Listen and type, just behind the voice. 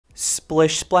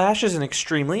Splish Splash is an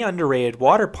extremely underrated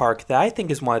water park that I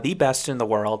think is one of the best in the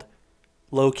world.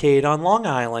 Located on Long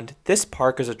Island, this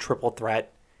park is a triple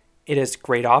threat. It has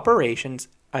great operations,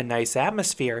 a nice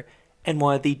atmosphere, and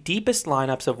one of the deepest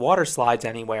lineups of water slides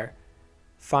anywhere.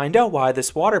 Find out why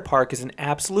this water park is an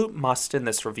absolute must in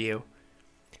this review.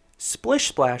 Splish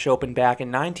Splash opened back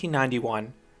in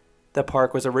 1991. The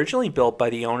park was originally built by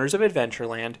the owners of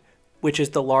Adventureland, which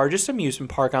is the largest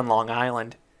amusement park on Long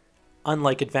Island.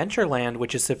 Unlike Adventureland,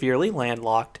 which is severely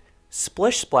landlocked,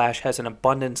 Splish Splash has an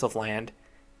abundance of land.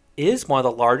 It is one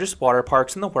of the largest water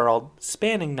parks in the world,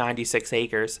 spanning 96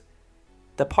 acres.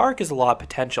 The park has a lot of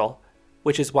potential,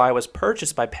 which is why it was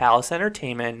purchased by Palace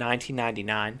Entertainment in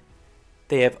 1999.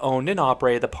 They have owned and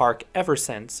operated the park ever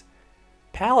since.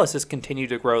 Palace has continued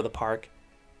to grow the park.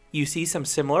 You see some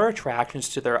similar attractions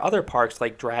to their other parks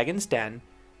like Dragon's Den,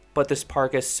 but this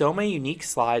park has so many unique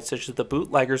slides such as the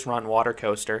Bootlegger's Run water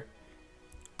coaster.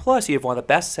 Plus, you have one of the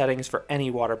best settings for any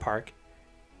water park.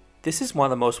 This is one of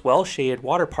the most well-shaded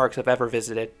water parks I've ever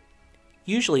visited.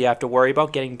 Usually you have to worry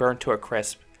about getting burnt to a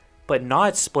crisp, but not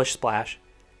at Splish Splash.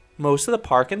 Most of the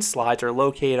park and slides are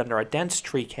located under a dense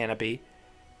tree canopy.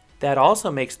 That also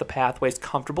makes the pathways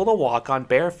comfortable to walk on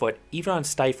barefoot even on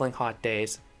stifling hot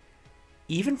days.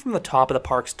 Even from the top of the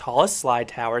park's tallest slide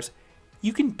towers,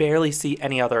 you can barely see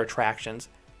any other attractions.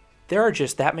 There are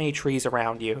just that many trees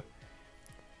around you.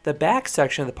 The back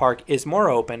section of the park is more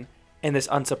open, and this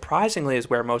unsurprisingly is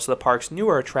where most of the park's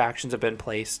newer attractions have been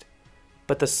placed.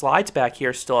 But the slides back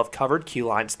here still have covered queue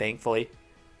lines, thankfully.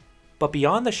 But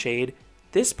beyond the shade,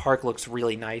 this park looks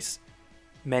really nice.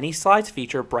 Many slides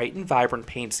feature bright and vibrant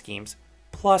paint schemes,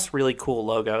 plus really cool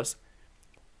logos.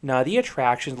 None of the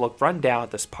attractions look run down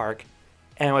at this park,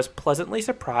 and I was pleasantly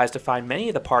surprised to find many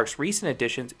of the park's recent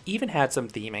additions even had some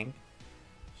theming.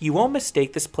 You won't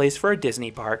mistake this place for a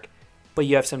Disney park, but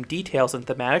you have some details and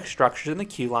thematic structures in the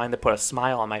queue line that put a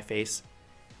smile on my face.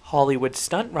 Hollywood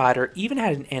Stunt Rider even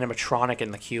had an animatronic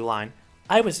in the queue line.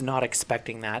 I was not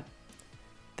expecting that.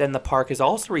 Then the park has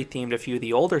also rethemed a few of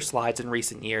the older slides in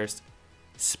recent years.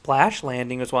 Splash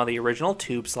Landing was one of the original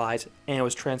tube slides, and it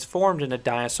was transformed into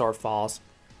Dinosaur Falls.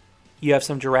 You have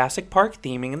some Jurassic Park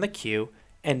theming in the queue,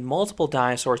 and multiple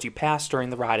dinosaurs you pass during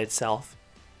the ride itself.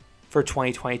 For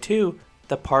 2022,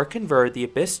 the park converted the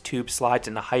Abyss tube slides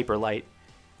into Hyperlight,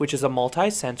 which is a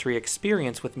multi-sensory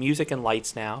experience with music and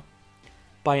lights now.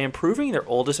 By improving their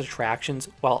oldest attractions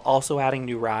while also adding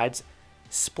new rides,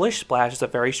 Splish Splash has a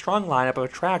very strong lineup of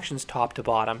attractions top to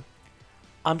bottom.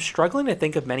 I'm struggling to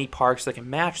think of many parks that can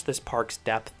match this park's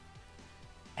depth.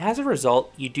 As a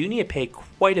result, you do need to pay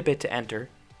quite a bit to enter,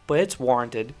 but it's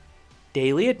warranted.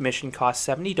 Daily admission costs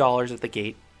 $70 at the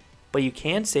gate, but you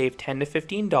can save $10 to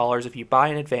 $15 if you buy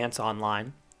in advance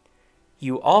online.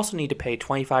 You also need to pay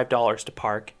 $25 to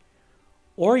park.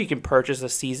 Or you can purchase a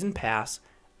season pass,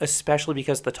 especially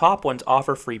because the top ones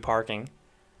offer free parking.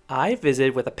 I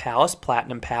visited with a Palace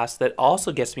Platinum Pass that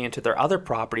also gets me into their other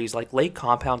properties like Lake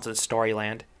Compounds and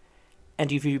Storyland.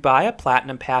 And if you buy a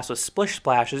Platinum Pass with Splish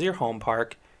Splash as your home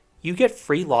park, you get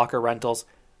free locker rentals,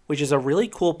 which is a really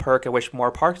cool perk I wish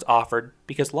more parks offered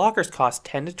because lockers cost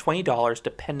 $10 to $20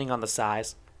 depending on the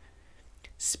size.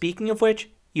 Speaking of which,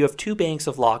 you have two banks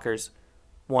of lockers,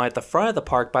 one at the front of the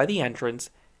park by the entrance,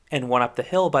 and one up the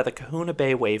hill by the Kahuna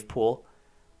Bay wave pool.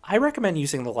 I recommend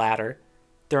using the latter.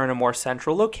 They're in a more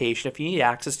central location if you need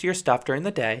access to your stuff during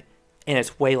the day, and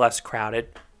it's way less crowded.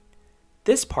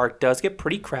 This park does get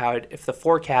pretty crowded if the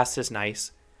forecast is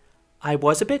nice. I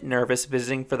was a bit nervous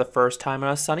visiting for the first time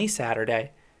on a sunny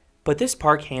Saturday, but this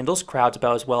park handles crowds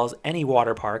about as well as any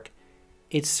water park.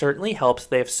 It certainly helps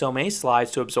they have so many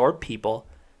slides to absorb people,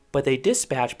 but they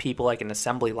dispatch people like an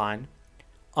assembly line.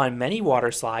 On many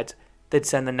water slides, they'd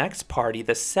send the next party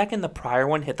the second the prior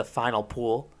one hit the final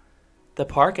pool. The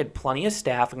park had plenty of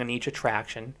staffing on each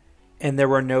attraction, and there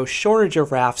were no shortage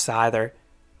of rafts either.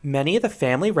 Many of the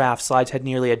family raft slides had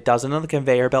nearly a dozen on the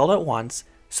conveyor belt at once,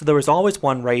 so there was always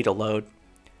one ready to load.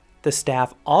 The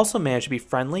staff also managed to be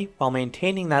friendly while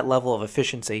maintaining that level of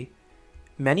efficiency.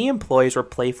 Many employees were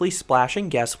playfully splashing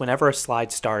guests whenever a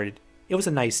slide started. It was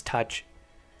a nice touch.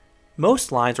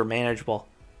 Most lines were manageable.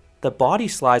 The body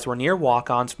slides were near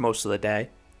walk-ons most of the day.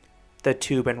 The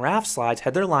tube and raft slides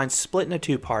had their lines split into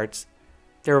two parts.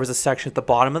 There was a section at the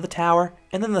bottom of the tower,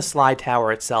 and then the slide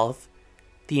tower itself.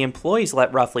 The employees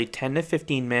let roughly 10 to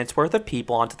 15 minutes worth of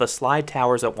people onto the slide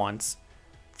towers at once.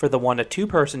 For the 1 to 2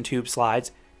 person tube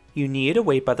slides, you needed to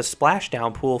wait by the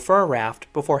splashdown pool for a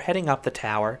raft before heading up the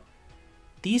tower.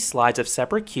 These slides have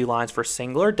separate queue lines for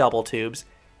single or double tubes,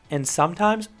 and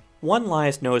sometimes one line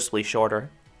is noticeably shorter.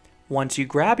 Once you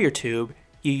grab your tube,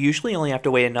 you usually only have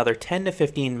to wait another 10 to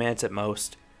 15 minutes at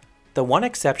most. The one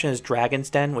exception is Dragon's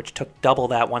Den, which took double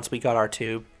that once we got our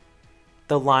tube.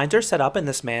 The lines are set up in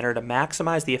this manner to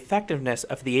maximize the effectiveness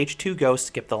of the H2Go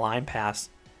Skip the Line pass.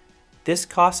 This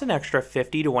costs an extra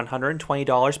 $50 to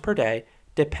 $120 per day,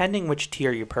 depending which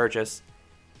tier you purchase.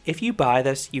 If you buy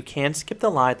this, you can skip the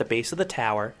line at the base of the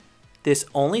tower. This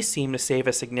only seemed to save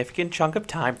a significant chunk of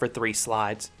time for 3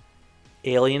 slides.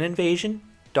 Alien Invasion,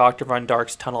 Dr. Von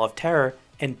Dark's Tunnel of Terror,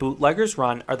 and Bootlegger's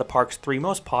Run are the park's 3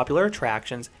 most popular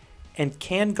attractions and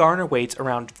can garner waits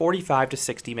around 45 to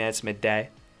 60 minutes midday.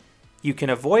 You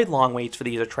can avoid long waits for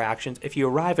these attractions if you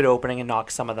arrive at opening and knock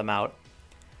some of them out.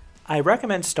 I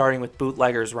recommend starting with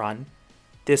Bootlegger's Run.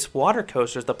 This water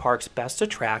coaster is the park's best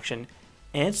attraction,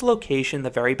 and its location in the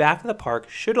very back of the park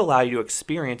should allow you to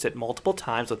experience it multiple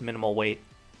times with minimal wait.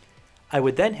 I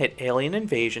would then hit Alien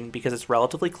Invasion because it's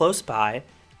relatively close by,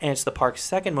 and it's the park's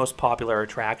 2nd most popular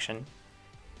attraction.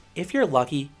 If you're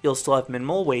lucky, you'll still have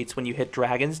minimal waits when you hit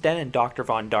Dragon's Den and Dr.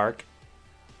 Von Dark.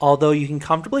 Although you can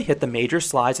comfortably hit the major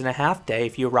slides in a half day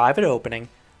if you arrive at opening,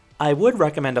 I would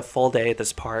recommend a full day at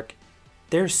this park.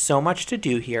 There's so much to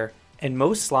do here, and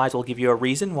most slides will give you a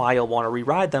reason why you'll want to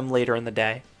re-ride them later in the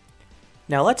day.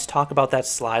 Now let's talk about that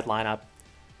slide lineup.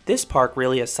 This park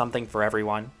really has something for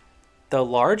everyone. The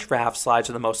large raft slides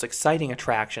are the most exciting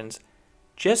attractions.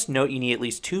 Just note you need at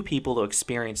least 2 people to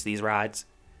experience these rides.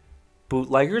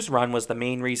 Bootlegger's Run was the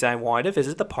main reason I wanted to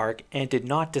visit the park and did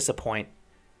not disappoint.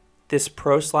 This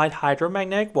Pro Slide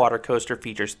hydromagnetic water coaster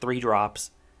features 3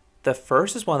 drops. The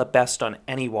first is one of the best on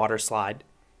any water slide.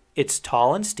 It's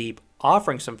tall and steep,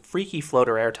 offering some freaky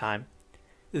floater airtime.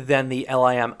 Then the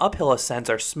LIM uphill ascents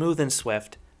are smooth and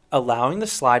swift, allowing the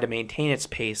slide to maintain its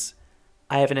pace.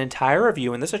 I have an entire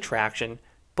review in this attraction,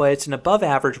 but it's an above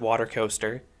average water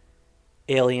coaster.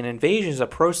 Alien Invasion is a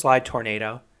Pro Slide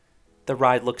tornado. The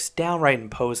ride looks downright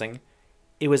imposing.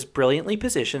 It was brilliantly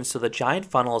positioned so the giant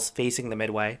funnel is facing the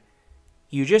midway.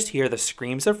 You just hear the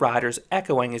screams of riders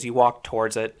echoing as you walk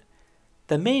towards it.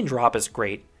 The main drop is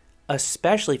great,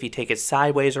 especially if you take it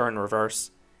sideways or in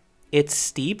reverse. It's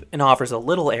steep and offers a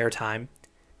little airtime.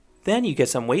 Then you get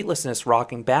some weightlessness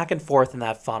rocking back and forth in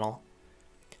that funnel.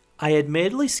 I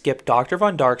admittedly skipped Dr.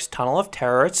 Von Dark's Tunnel of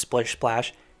Terror at Splish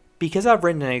Splash because I've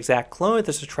ridden an exact clone of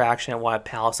this attraction at one of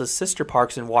Palace's sister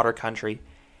parks in Water Country,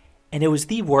 and it was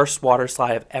the worst water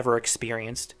slide I've ever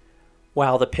experienced.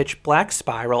 While the pitch black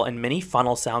spiral and mini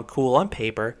funnel sound cool on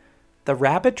paper, the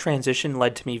rapid transition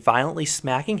led to me violently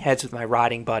smacking heads with my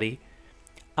riding buddy.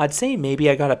 I'd say maybe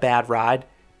I got a bad ride,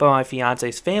 but my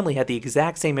fiance's family had the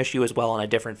exact same issue as well on a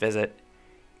different visit.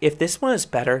 If this one is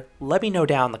better, let me know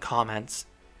down in the comments.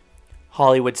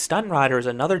 Hollywood Stunt Rider is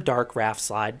another dark raft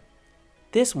slide.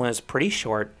 This one is pretty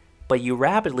short, but you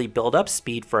rapidly build up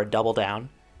speed for a double down.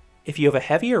 If you have a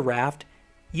heavier raft,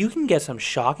 you can get some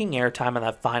shocking airtime on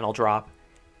that final drop.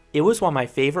 It was one of my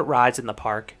favorite rides in the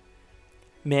park.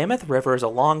 Mammoth River is a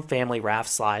long family raft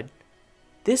slide.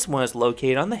 This one is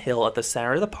located on the hill at the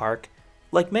center of the park,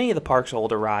 like many of the park's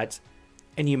older rides,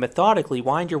 and you methodically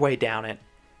wind your way down it.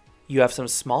 You have some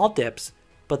small dips,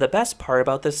 but the best part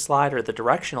about this slide are the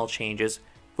directional changes,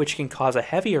 which can cause a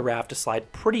heavier raft to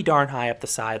slide pretty darn high up the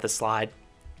side of the slide.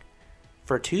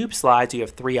 For tube slides, you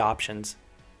have 3 options.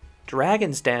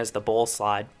 Dragon's Den is the bowl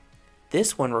slide.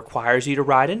 This one requires you to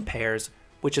ride in pairs,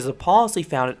 which is a policy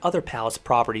found at other Palace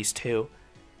properties too.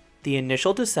 The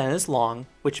initial descent is long,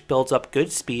 which builds up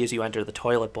good speed as you enter the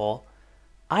toilet bowl.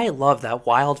 I love that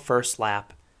wild first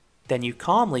lap. Then you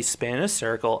calmly spin in a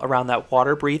circle around that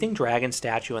water-breathing dragon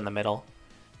statue in the middle.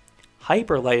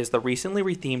 Hyperlight is the recently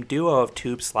rethemed duo of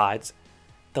tube slides.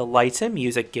 The lights and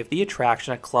music give the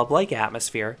attraction a club-like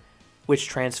atmosphere, which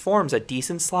transforms a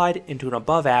decent slide into an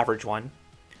above-average one.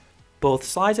 Both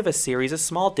slides have a series of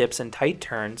small dips and tight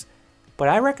turns, but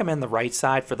I recommend the right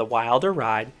side for the wilder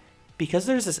ride because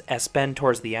there's this S-bend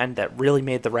towards the end that really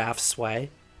made the raft sway.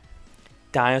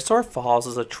 Dinosaur Falls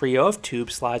is a trio of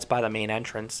tube slides by the main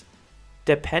entrance.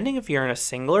 Depending if you're in a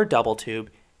single or double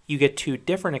tube, you get 2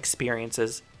 different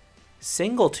experiences.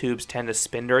 Single tubes tend to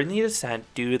spin during the descent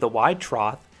due to the wide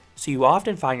trough, so you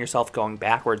often find yourself going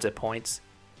backwards at points.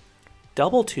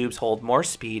 Double tubes hold more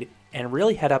speed and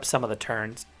really head up some of the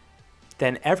turns.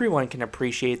 Then everyone can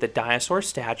appreciate the dinosaur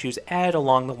statues added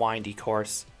along the windy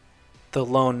course. The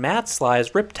lone mat slide is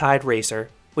Riptide Racer,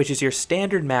 which is your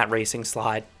standard mat racing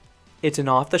slide. It's an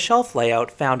off-the-shelf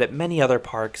layout found at many other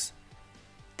parks.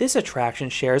 This attraction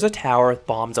shares a tower with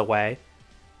bombs away.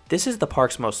 This is the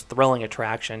park's most thrilling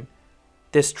attraction.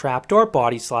 This trapdoor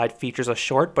body slide features a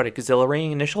short but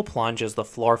exhilarating initial plunge as the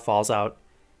floor falls out.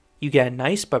 You get a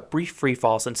nice but brief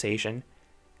freefall sensation.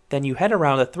 Then you head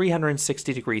around a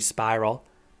 360-degree spiral.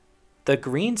 The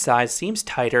green side seems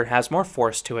tighter and has more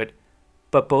force to it,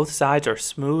 but both sides are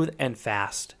smooth and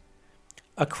fast.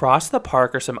 Across the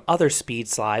park are some other speed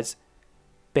slides.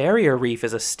 Barrier Reef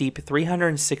is a steep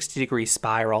 360-degree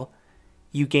spiral.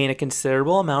 You gain a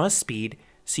considerable amount of speed,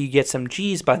 so you get some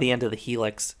G's by the end of the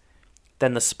helix.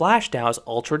 Then the splashdown is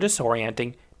ultra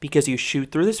disorienting because you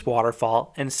shoot through this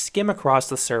waterfall and skim across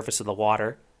the surface of the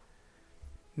water.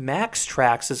 Max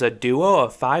Tracks is a duo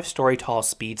of 5-story tall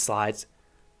speed slides.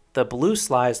 The blue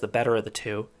slide is the better of the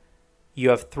two. You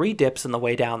have 3 dips on the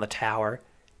way down the tower.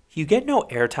 You get no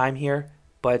airtime here,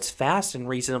 but it's fast and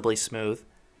reasonably smooth.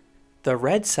 The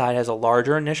red side has a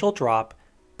larger initial drop,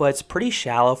 but it's pretty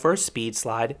shallow for a speed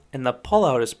slide, and the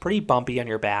pullout is pretty bumpy on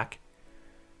your back.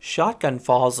 Shotgun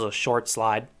Falls is a short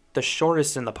slide, the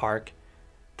shortest in the park.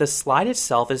 The slide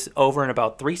itself is over in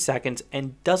about 3 seconds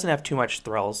and doesn't have too much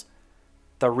thrills.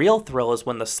 The real thrill is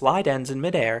when the slide ends in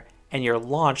midair and you're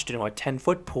launched into a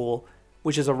 10-foot pool,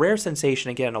 which is a rare sensation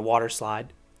to get in a water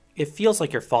slide. It feels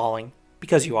like you're falling,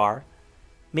 because you are.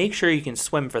 Make sure you can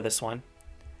swim for this one.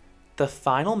 The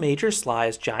final major slide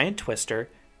is Giant Twister,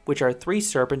 which are 3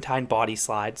 serpentine body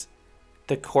slides.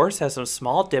 The course has some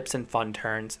small dips and fun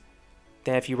turns.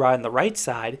 Then if you ride on the right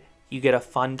side, you get a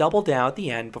fun double down at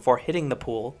the end before hitting the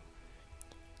pool.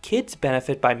 Kids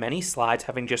benefit by many slides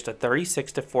having just a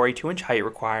 36 to 42 inch height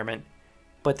requirement,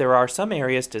 but there are some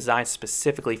areas designed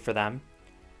specifically for them.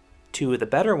 2 of the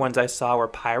better ones I saw were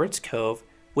Pirates Cove,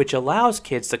 which allows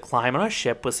kids to climb on a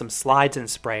ship with some slides and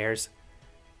sprayers.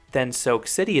 Then Soak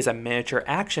City is a miniature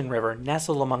action river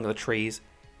nestled among the trees.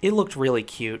 It looked really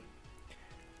cute.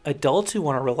 Adults who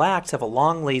want to relax have a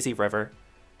long lazy river.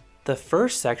 The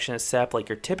first section is set up like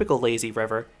your typical lazy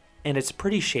river, and it's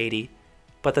pretty shady,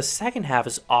 but the second half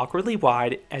is awkwardly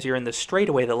wide as you're in the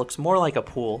straightaway that looks more like a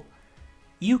pool.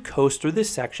 You coast through this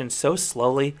section so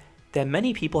slowly that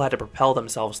many people had to propel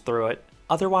themselves through it,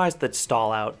 otherwise they'd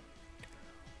stall out.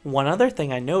 One other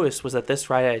thing I noticed was that this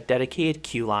ride had a dedicated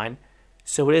queue line,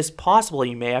 so it is possible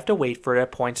you may have to wait for it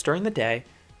at points during the day,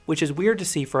 which is weird to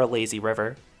see for a lazy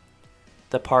river.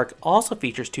 The park also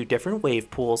features 2 different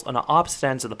wave pools on the opposite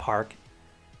ends of the park.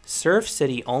 Surf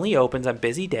City only opens on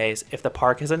busy days if the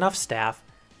park has enough staff,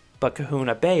 but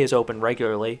Kahuna Bay is open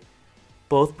regularly.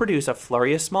 Both produce a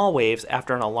flurry of small waves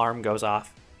after an alarm goes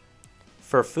off.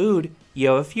 For food, you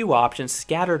have a few options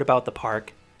scattered about the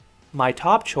park. My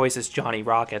top choice is Johnny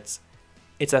Rockets.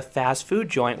 It's a fast food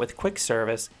joint with quick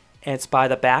service, and it's by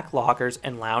the back lockers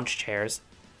and lounge chairs.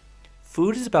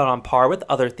 Food is about on par with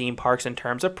other theme parks in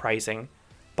terms of pricing,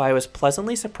 but I was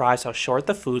pleasantly surprised how short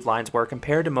the food lines were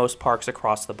compared to most parks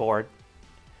across the board.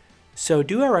 So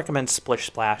do I recommend Splish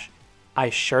Splash? I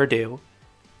sure do.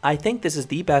 I think this is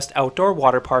the best outdoor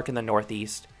water park in the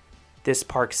Northeast. This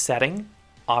park's setting,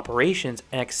 operations,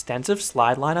 and extensive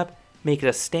slide lineup make it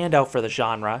a standout for the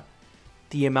genre.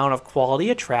 The amount of quality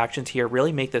attractions here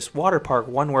really make this water park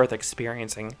one worth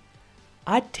experiencing.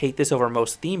 I'd take this over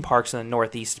most theme parks in the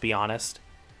Northeast, to be honest.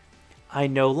 I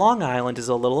know Long Island is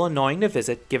a little annoying to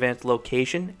visit given its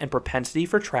location and propensity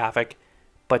for traffic,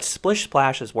 but Splish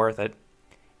Splash is worth it.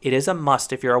 It is a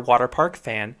must if you're a water park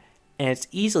fan, and it's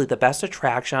easily the best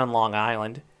attraction on Long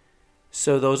Island.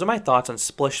 So those are my thoughts on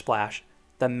Splish Splash,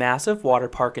 the massive water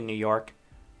park in New York.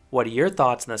 What are your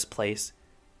thoughts on this place?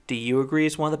 Do you agree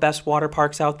it's one of the best water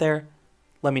parks out there?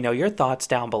 Let me know your thoughts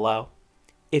down below.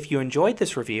 If you enjoyed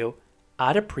this review,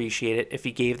 I'd appreciate it if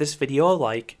you gave this video a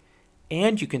like,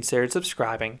 and you considered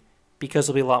subscribing, because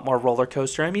there'll be a lot more roller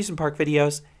coaster and amusement park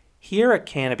videos here at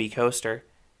Canopy Coaster.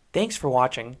 Thanks for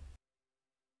watching.